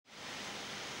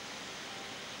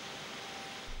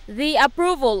The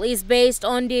approval is based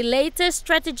on the latest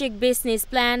strategic business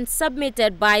plan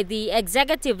submitted by the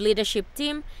executive leadership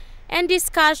team and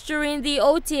discussed during the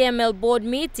Otml board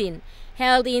meeting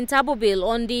held in Tabubil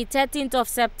on the 13th of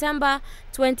September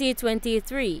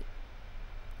 2023.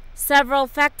 Several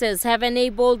factors have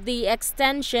enabled the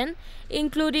extension,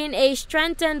 including a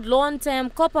strengthened long-term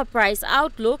copper price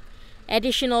outlook,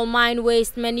 additional mine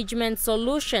waste management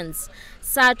solutions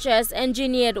such as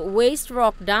engineered waste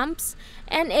rock dumps,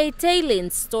 and a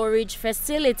tailings storage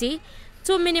facility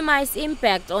to minimize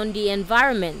impact on the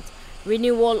environment,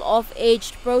 renewal of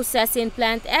aged processing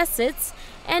plant assets,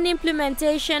 and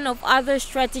implementation of other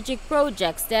strategic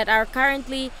projects that are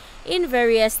currently in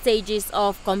various stages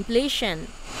of completion.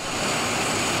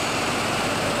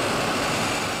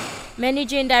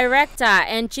 Managing Director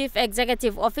and Chief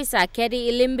Executive Officer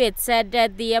Tedi said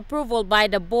that the approval by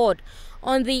the board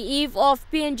on the eve of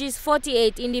PNG's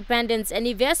 48th independence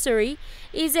anniversary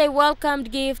is a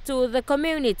welcomed gift to the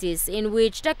communities in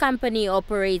which the company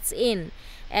operates in,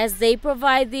 as they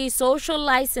provide the social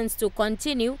license to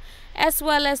continue as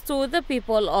well as to the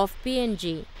people of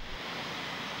PNG.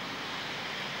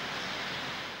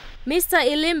 Mr.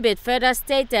 Ilimbit further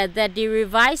stated that the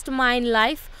revised mine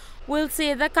life will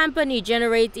see the company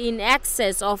generate in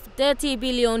excess of 30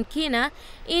 billion kina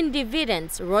in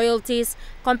dividends, royalties,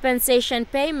 compensation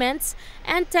payments,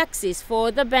 and taxes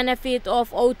for the benefit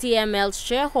of Otml's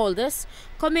shareholders,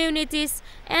 communities,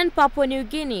 and Papua New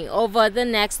Guinea over the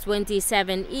next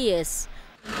 27 years.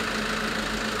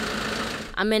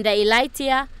 Amanda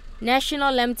Ilaitia,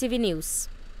 National EMTV News.